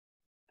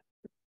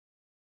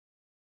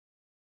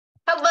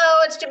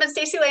Hello, it's Jim and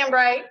Stacey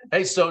Lambright.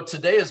 Hey, so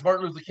today is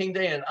Martin Luther King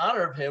Day. In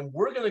honor of him,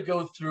 we're going to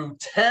go through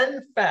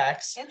 10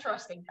 facts.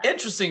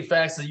 Interesting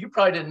facts that you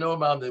probably didn't know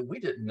about that we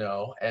didn't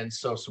know. And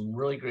so some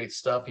really great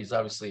stuff. He's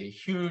obviously a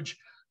huge,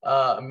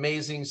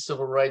 amazing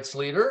civil rights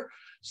leader.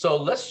 So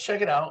let's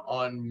check it out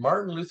on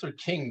Martin Luther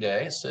King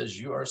Day. It says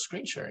you are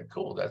screen sharing.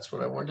 Cool. That's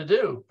what I wanted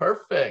to do.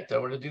 Perfect. I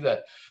want to do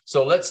that.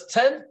 So let's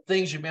 10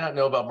 things you may not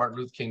know about Martin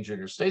Luther King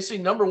Jr. Stacey,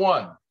 number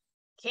one.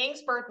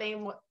 King's birth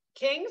name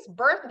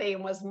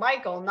was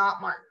Michael, not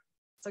Martin.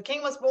 So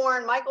King was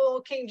born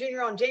Michael King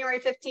Jr. on January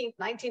 15th,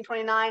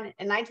 1929.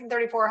 In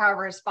 1934,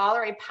 however, his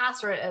father, a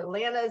pastor at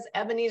Atlanta's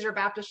Ebenezer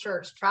Baptist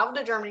Church, traveled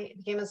to Germany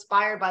and became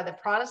inspired by the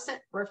Protestant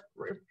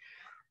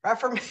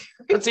Reformation.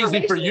 That's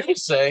easy for you to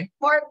say.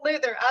 Martin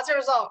Luther. As a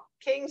result,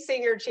 King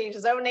Sr. changed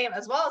his own name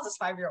as well as his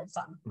 5-year-old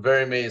son.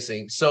 Very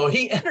amazing. So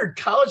he entered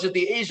college at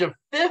the age of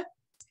 15.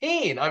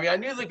 I mean, I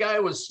knew the guy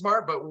was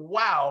smart, but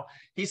wow,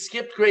 he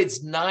skipped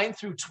grades 9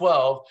 through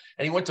 12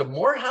 and he went to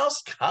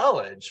Morehouse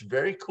College.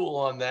 Very cool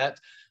on that.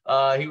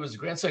 He was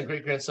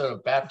great-grandson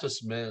of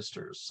Baptist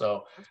ministers.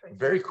 So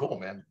very cool,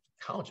 man.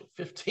 College at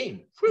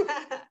 15.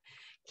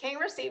 King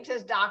received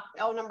his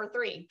number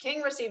 3.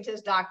 King received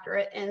his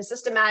doctorate in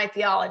systematic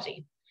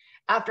theology.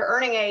 After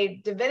earning a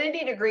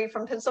divinity degree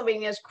from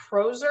Pennsylvania's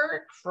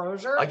Crozer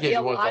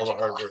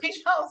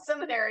Theological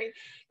Seminary,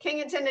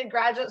 King attended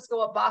graduate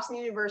school at Boston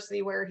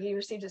University, where he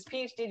received his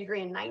PhD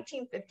degree in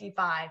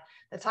 1955.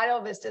 The title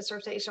of his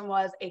dissertation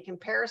was A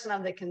Comparison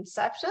of the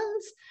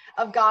Conceptions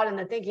of God and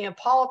the Thinking of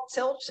Paul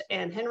Tillich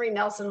and Henry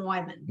Nelson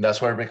Wyman.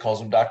 That's why everybody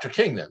calls him Dr.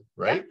 King then,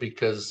 right? Yeah.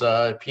 Because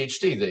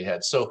PhD they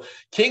had. So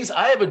King's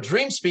I Have a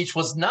Dream speech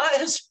was not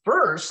his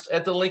first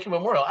at the Lincoln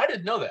Memorial. I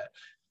didn't know that.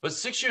 But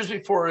 6 years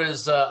before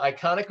his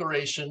iconic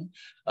oration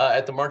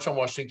at the March on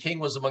Washington, King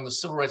was among the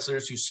civil rights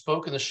leaders who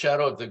spoke in the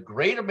shadow of the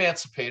great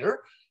emancipator,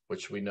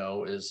 which we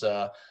know is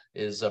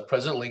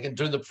President Lincoln,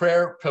 during the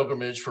prayer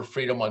pilgrimage for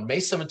freedom on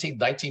May 17,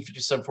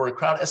 1957, for a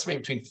crowd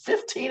estimated between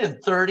 15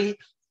 and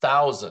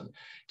 30,000.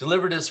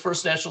 Delivered his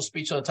first national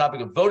speech on the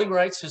topic of voting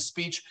rights. His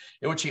speech,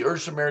 in which he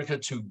urged America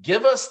to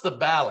give us the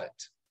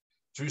ballot,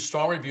 drew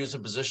strong reviews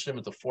and positioned him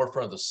at the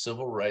forefront of the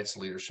civil rights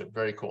leadership.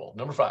 Very cool.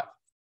 Number 5.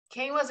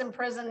 King was in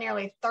prison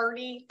nearly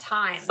 30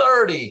 times.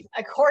 30.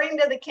 According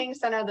to the King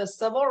Center, the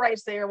civil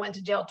rights leader went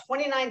to jail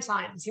 29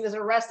 times. He was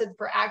arrested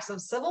for acts of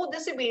civil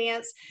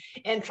disobedience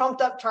and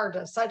trumped up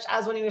charges, such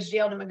as when he was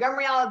jailed in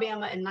Montgomery,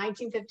 Alabama in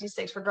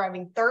 1956 for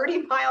driving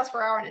 30 miles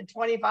per hour in a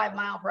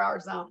 25-mile-per-hour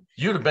zone.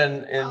 You'd have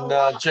been in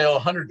jail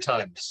 100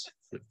 times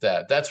with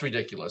that. That's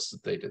ridiculous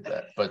that they did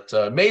that. But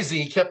amazing,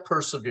 he kept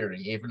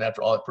persevering even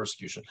after all that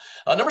persecution.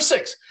 Number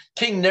 6,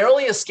 King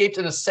narrowly escaped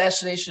an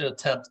assassination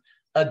attempt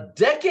a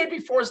decade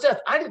before his death.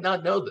 I did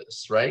not know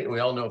this, right? We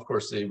all know, of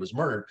course, that he was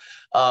murdered.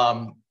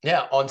 On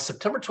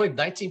September 20,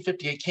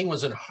 1958, King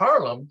was in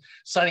Harlem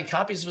signing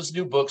copies of his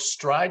new book,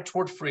 Stride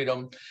Toward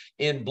Freedom,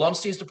 in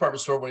Blumstein's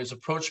department store when he was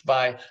approached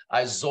by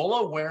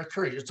Isola Ware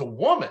Curry. It's a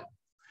woman.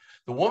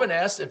 The woman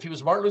asked if he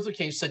was Martin Luther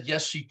King. He said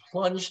yes. She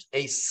plunged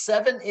a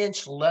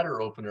 7-inch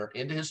letter opener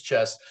into his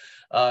chest,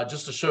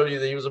 just to show you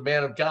that he was a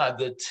man of God.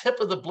 The tip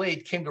of the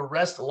blade came to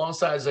rest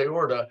alongside his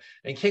aorta,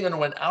 and King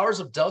underwent hours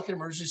of delicate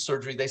emergency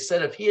surgery. They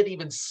said if he had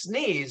even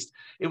sneezed,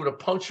 it would have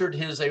punctured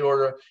his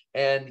aorta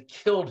and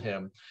killed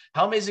him.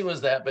 How amazing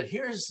was that? But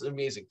here's the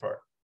amazing part.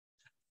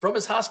 From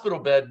his hospital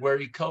bed, where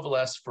he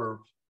convalesced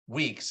for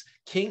weeks,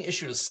 King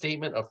issued a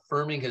statement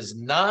affirming his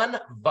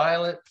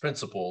non-violent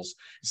principles,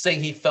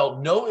 saying he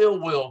felt no ill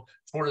will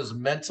toward his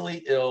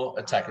mentally ill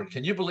attacker.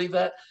 Can you believe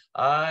that?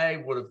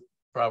 I would have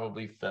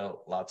probably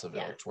felt lots of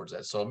ill towards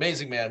that. So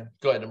amazing, man.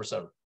 Go ahead, number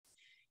 7.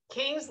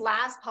 King's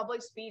last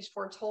public speech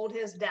foretold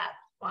his death.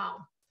 Wow.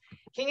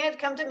 King had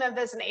come to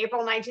Memphis in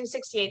April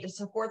 1968 to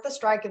support the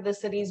strike of the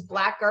city's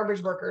black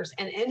garbage workers.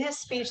 And in his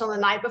speech on the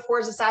night before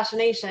his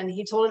assassination,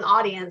 he told an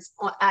audience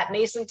at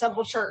Mason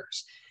Temple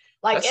Church,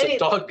 that's a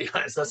dog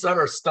behind us. That's not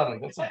our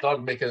stomach. That's a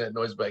dog making that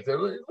noise back there.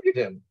 Look at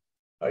him.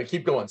 All right,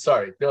 keep going.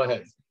 Sorry. Go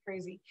ahead.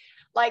 Crazy.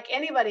 Like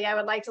anybody, I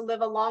would like to live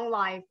a long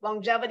life.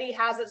 Longevity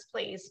has its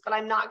place, but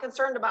I'm not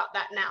concerned about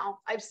that now.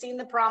 I've seen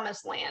the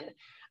promised land.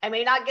 I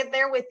may not get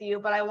there with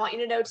you, but I want you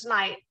to know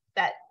tonight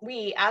that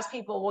we as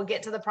people will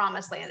get to the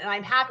promised land. And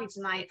I'm happy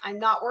tonight. I'm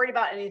not worried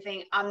about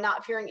anything. I'm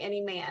not fearing any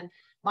man.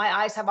 My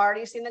eyes have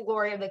already seen the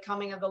glory of the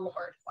coming of the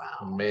Lord.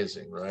 Wow.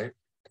 Amazing, right?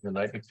 The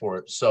night before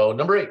it. So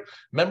number 8,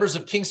 members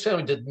of King's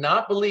family did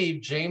not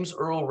believe James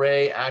Earl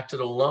Ray acted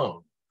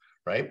alone,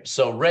 right?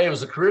 So Ray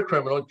was a career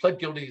criminal. He pled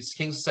guilty to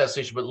King's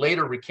assassination, but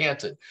later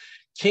recanted.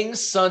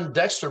 King's son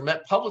Dexter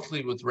met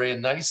publicly with Ray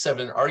in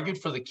 1997 and argued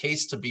for the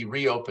case to be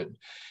reopened.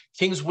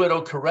 King's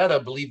widow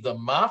Coretta believed the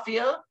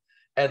mafia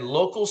and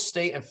local,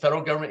 state, and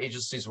federal government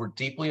agencies were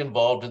deeply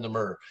involved in the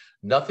murder.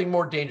 Nothing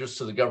more dangerous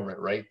to the government,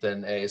 right,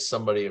 than a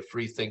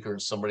free thinker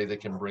and somebody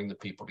that can bring the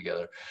people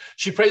together.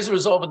 She praised the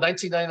result of a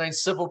 1999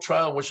 civil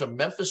trial in which a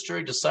Memphis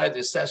jury decided the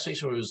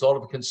assassination was a result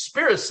of a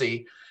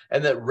conspiracy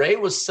and that Ray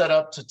was set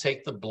up to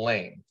take the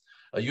blame.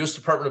 A U.S.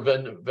 Department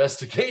of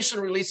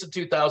Investigation released in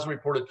 2000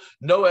 reported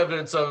no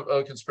evidence of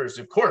a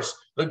conspiracy. Of course,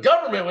 the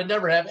government would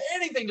never have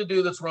anything to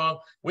do that's wrong.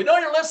 We know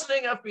you're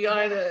listening,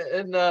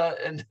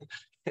 FBI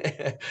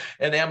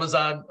and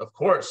Amazon. Of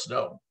course,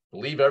 no.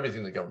 Believe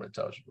everything the government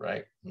tells you,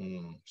 right?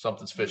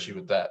 Something's fishy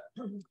with that.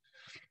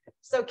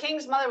 So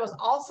King's mother was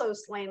also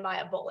slain by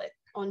a bullet.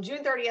 On June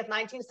 30th,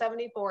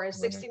 1974, a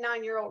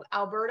 69-year-old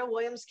Alberta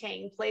Williams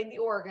King played the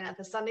organ at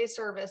the Sunday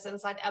service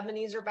inside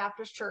Ebenezer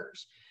Baptist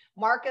Church.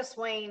 Marcus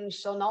Wayne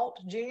Chenault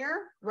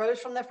Jr. rose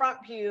from the front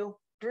pew,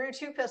 drew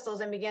 2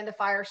 pistols, and began to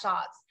fire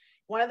shots.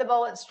 One of the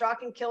bullets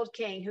struck and killed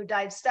King, who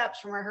died steps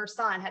from where her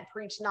son had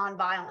preached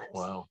nonviolence.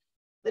 Wow.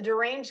 The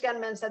deranged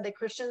gunman said the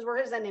Christians were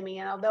his enemy,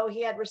 and although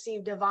he had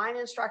received divine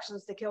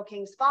instructions to kill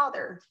King's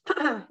father,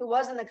 who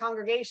was in the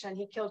congregation,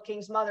 he killed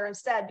King's mother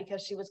instead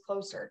because she was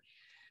closer.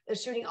 The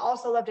shooting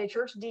also left a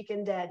church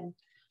deacon dead.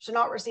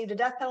 Chenault received a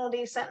death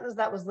penalty sentence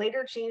that was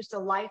later changed to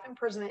life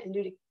imprisonment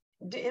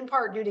in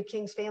part due to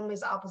King's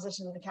family's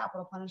opposition to the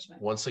capital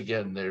punishment. Once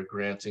again, they're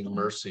granting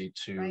mercy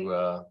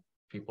to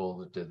people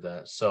that did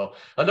that. So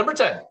number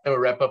 10, and we'll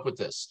wrap up with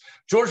this.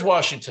 George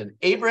Washington,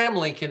 Abraham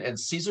Lincoln, and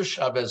Cesar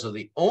Chavez are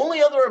the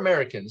only other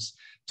Americans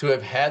to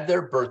have had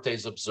their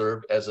birthdays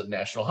observed as a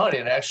national holiday.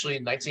 And actually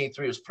in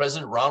 1983, it was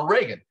President Ronald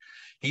Reagan.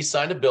 He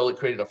signed a bill that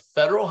created a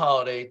federal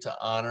holiday to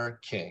honor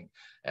King.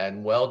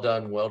 And well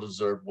done, well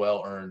deserved,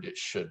 well earned, it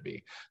should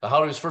be. The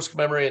holiday was first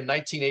commemorated in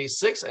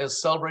 1986 and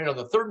is celebrated on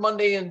the 3rd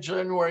Monday in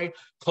January,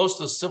 close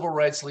to the civil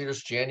rights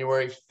leader's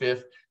January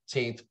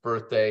 15th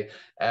birthday.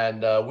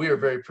 And we are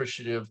very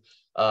appreciative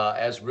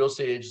as real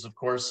estate agents, of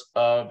course,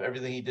 of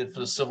everything he did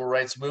for the civil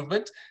rights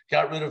movement.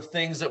 Got rid of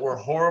things that were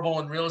horrible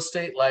in real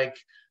estate, like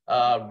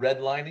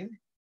redlining,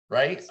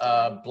 right?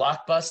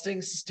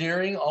 Blockbusting,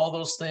 steering, all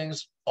those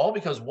things, all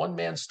because one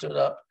man stood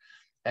up.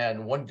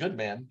 And one good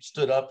man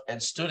stood up and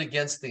stood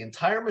against the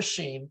entire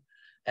machine.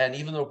 And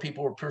even though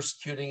people were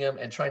persecuting him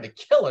and trying to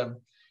kill him,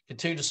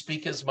 continued to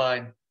speak his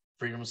mind.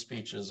 Freedom of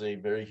speech is a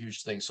very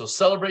huge thing. So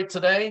celebrate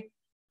today.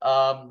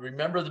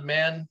 Remember the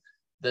man,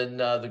 then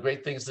the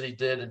great things that he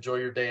did. Enjoy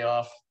your day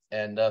off.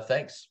 And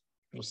thanks.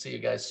 We'll see you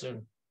guys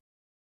soon.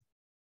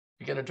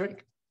 You get a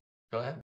drink. Go ahead.